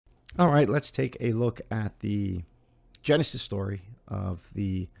All right, let's take a look at the genesis story of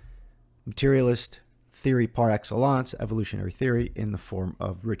the materialist theory par excellence, evolutionary theory, in the form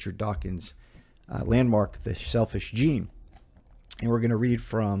of Richard Dawkins' landmark, The Selfish Gene. And we're going to read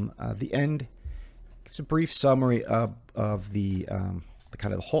from the end. It's a brief summary of the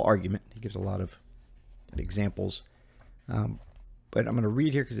kind of the whole argument. He gives a lot of examples. But I'm going to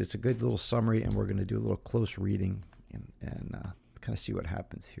read here because it's a good little summary, and we're going to do a little close reading and kind of see what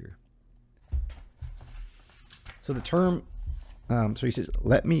happens here. So the term, so he says,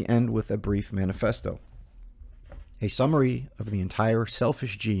 let me end with a brief manifesto. A summary of the entire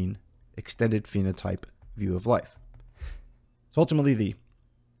selfish gene, extended phenotype view of life. So ultimately,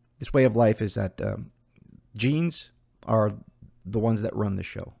 this way of life is that genes are the ones that run the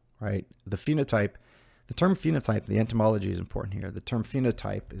show, right? The phenotype, the term phenotype, the etymology is important here. The term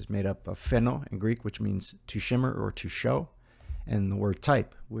phenotype is made up of pheno in Greek, which means to shimmer or to show, and the word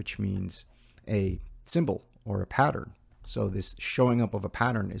type, which means a symbol or a pattern. So this showing up of a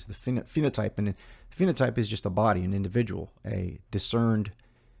pattern is the phenotype, and phenotype is just a body, an individual, a discerned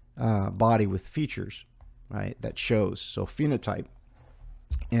body with features, right, that shows. So phenotype.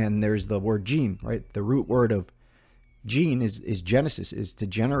 And there's the word gene, right? The root word of gene is genesis, is to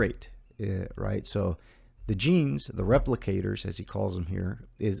generate, right? So the genes, the replicators, as he calls them here,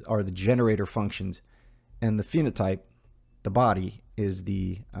 are the generator functions, and the phenotype, the body, is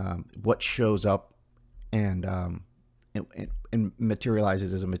the what shows up and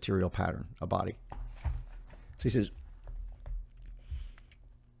materializes as a material pattern, a body. So he says,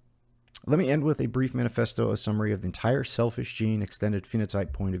 let me end with a brief manifesto, a summary of the entire selfish gene, extended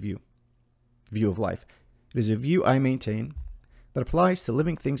phenotype point of view of life. It is a view I maintain that applies to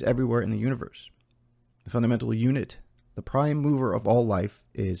living things everywhere in the universe. The fundamental unit, the prime mover of all life,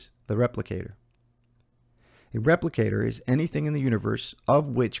 is the replicator. A replicator is anything in the universe of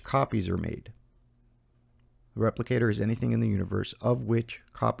which copies are made. The replicator is anything in the universe of which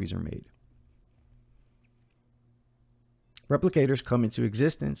copies are made. Replicators come into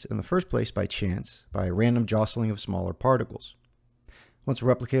existence in the first place by chance, by a random jostling of smaller particles. Once a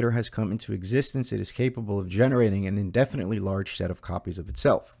replicator has come into existence, it is capable of generating an indefinitely large set of copies of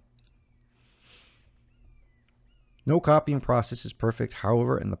itself. No copying process is perfect,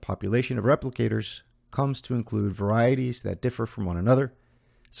 however, and the population of replicators comes to include varieties that differ from one another.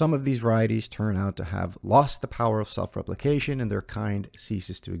 Some of these varieties turn out to have lost the power of self-replication, and their kind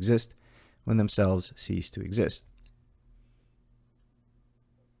ceases to exist when themselves cease to exist.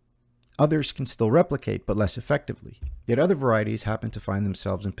 Others can still replicate, but less effectively. Yet other varieties happen to find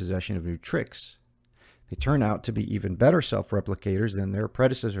themselves in possession of new tricks. They turn out to be even better self-replicators than their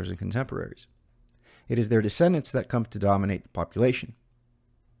predecessors and contemporaries. It is their descendants that come to dominate the population.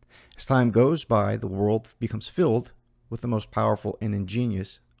 As time goes by, the world becomes filled with the most powerful and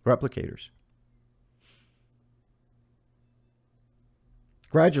ingenious replicators.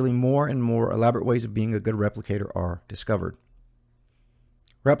 Gradually, more and more elaborate ways of being a good replicator are discovered.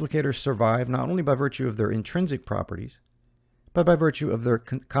 Replicators survive not only by virtue of their intrinsic properties, but by virtue of their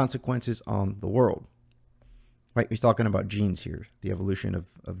consequences on the world. Right? He's talking about genes here, the evolution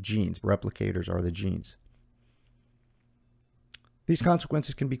of genes. Replicators are the genes. These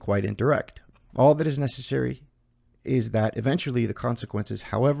consequences can be quite indirect. All that is necessary is that eventually the consequences,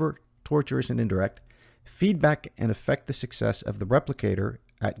 however tortuous and indirect, feedback and affect the success of the replicator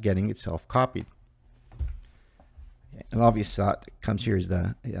at getting itself copied. An obvious thought that comes here is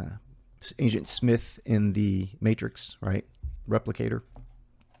the Agent Smith in the Matrix, right? Replicator.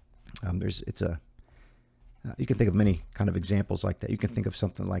 You can think of many kind of examples like that. You can think of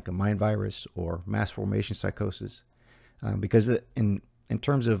something like a mind virus or mass formation psychosis, because in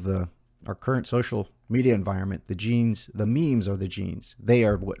terms of our current social media environment, the genes, the memes are the genes. They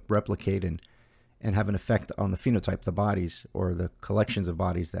are what replicate and have an effect on the phenotype, the bodies, or the collections of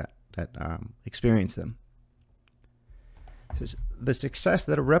bodies that experience them. The success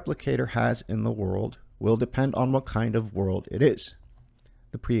that a replicator has in the world will depend on what kind of world it is,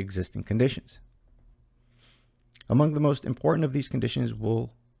 the pre-existing conditions. Among the most important of these conditions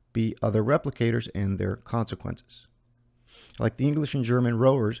will be other replicators and their consequences. Like the English and German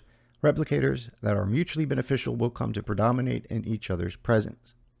rowers, replicators that are mutually beneficial will come to predominate in each other's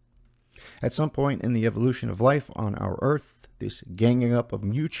presence. At some point in the evolution of life on our Earth, this ganging up of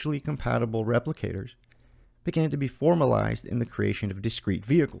mutually compatible replicators began to be formalized in the creation of discrete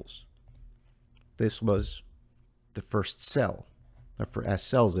vehicles. This was the first cell, as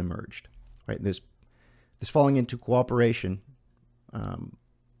cells emerged. Right? This falling into cooperation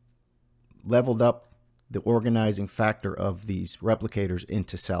leveled up the organizing factor of these replicators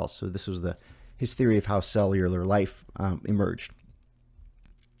into cells. So this was his theory of how cellular life emerged.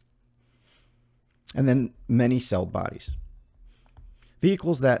 and then many celled bodies.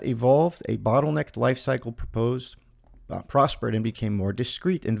 Vehicles that evolved a bottlenecked life cycle prospered and became more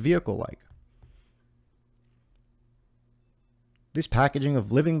discrete and vehicle-like. This packaging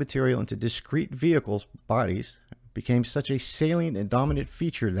of living material into discrete vehicles, bodies, became such a salient and dominant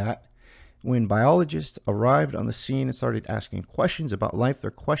feature that when biologists arrived on the scene and started asking questions about life,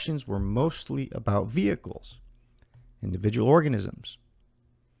 their questions were mostly about vehicles, individual organisms.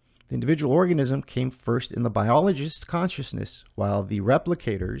 The individual organism came first in the biologist's consciousness, while the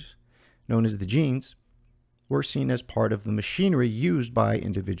replicators, known as the genes, were seen as part of the machinery used by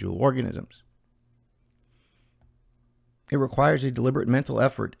individual organisms. It requires a deliberate mental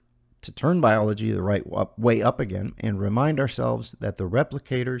effort to turn biology the right way up again and remind ourselves that the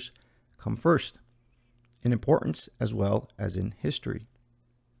replicators come first, in importance as well as in history.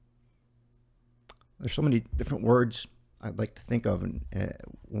 There's so many different words I'd like to think of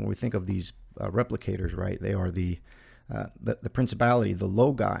when we think of these replicators, right? They are the principality, the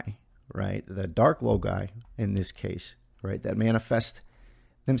Logoi, right? The dark Logoi in this case, right? That manifest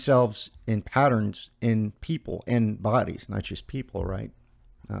themselves in patterns in people and bodies, not just people, right?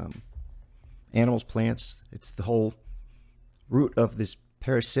 Animals, plants, it's the whole root of this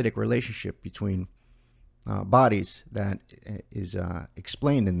parasitic relationship between bodies that is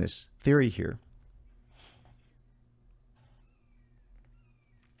explained in this theory here.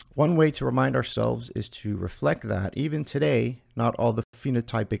 One way to remind ourselves is to reflect that even today, not all the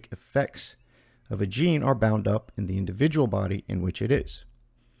phenotypic effects of a gene are bound up in the individual body in which it is.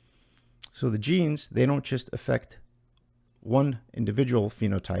 So the genes, they don't just affect one individual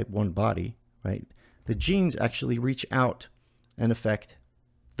phenotype, one body, right? The genes actually reach out and affect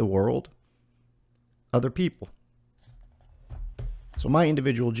the world, other people. So my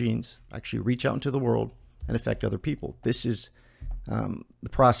individual genes actually reach out into the world and affect other people. This is the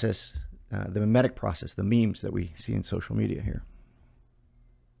process, the mimetic process, the memes that we see in social media here.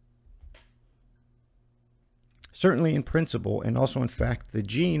 Certainly in principle, and also in fact, the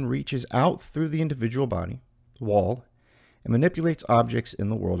gene reaches out through the individual body, the wall, and manipulates objects in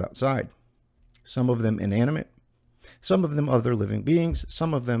the world outside. Some of them inanimate, some of them other living beings,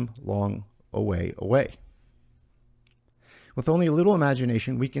 some of them long away. With only a little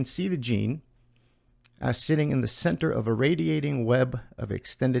imagination, we can see the gene as sitting in the center of a radiating web of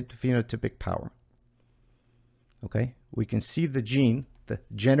extended phenotypic power. Okay, we can see the gene, the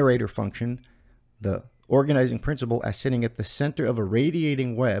generator function, the organizing principle, as sitting at the center of a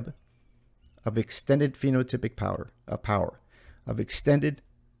radiating web of extended phenotypic power, of extended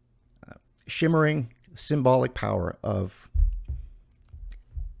shimmering symbolic power of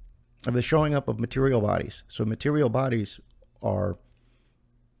the showing up of material bodies. So material bodies are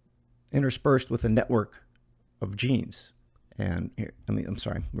interspersed with a network of genes. And here, I'm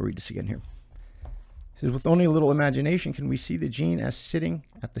sorry, we'll read this again here. It says, with only a little imagination can we see the gene as sitting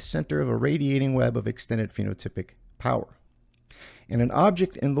at the center of a radiating web of extended phenotypic power. And an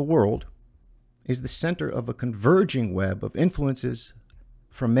object in the world is the center of a converging web of influences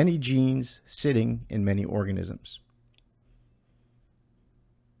from many genes sitting in many organisms.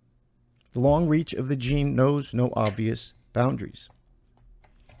 The long reach of the gene knows no obvious boundaries.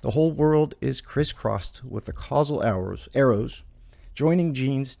 The whole world is crisscrossed with the causal arrows joining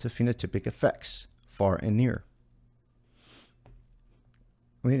genes to phenotypic effects, far and near.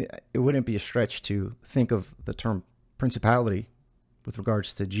 I mean, it wouldn't be a stretch to think of the term principality with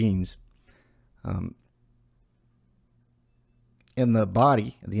regards to genes in the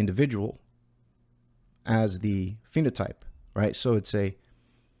body, the individual, as the phenotype, right? So it's a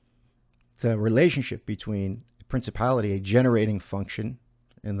relationship between a principality, a generating function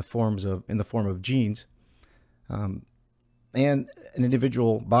in the form of genes, and an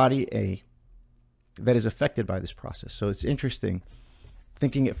individual body that is affected by this process. So it's interesting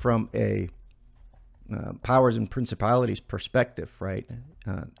thinking it from a powers and principalities perspective, right?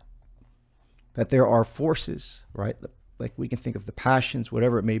 That there are forces, right? Like we can think of the passions,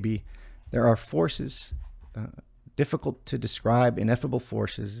 whatever it may be. There are forces, difficult to describe, ineffable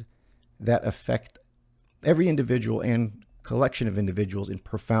forces that affect every individual and collection of individuals in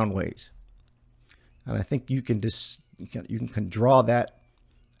profound ways. And I think you can draw that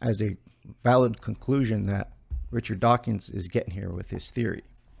as a valid conclusion that Richard Dawkins is getting here with his theory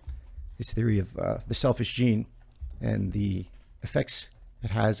of the selfish gene and the effects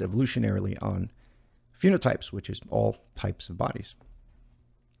it has evolutionarily on phenotypes, which is all types of bodies.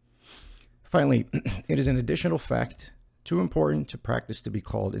 Finally, it is an additional fact too important to practice to be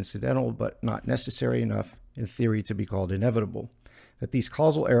called incidental, but not necessary enough in theory to be called inevitable, that these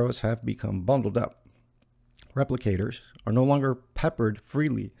causal arrows have become bundled up. Replicators are no longer peppered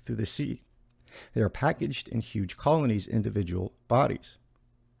freely through the sea. They are packaged in huge colonies, individual bodies.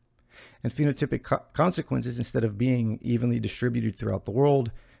 And phenotypic consequences, instead of being evenly distributed throughout the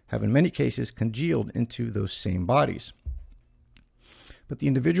world, have in many cases congealed into those same bodies. But the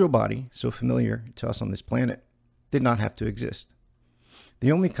individual body, so familiar to us on this planet, did not have to exist.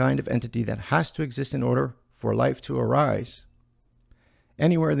 The only kind of entity that has to exist in order for life to arise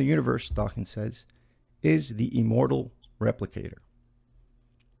anywhere in the universe, Dawkins says, is the immortal replicator.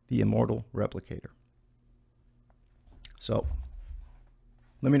 The immortal replicator. So,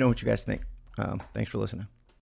 let me know what you guys think. Thanks for listening.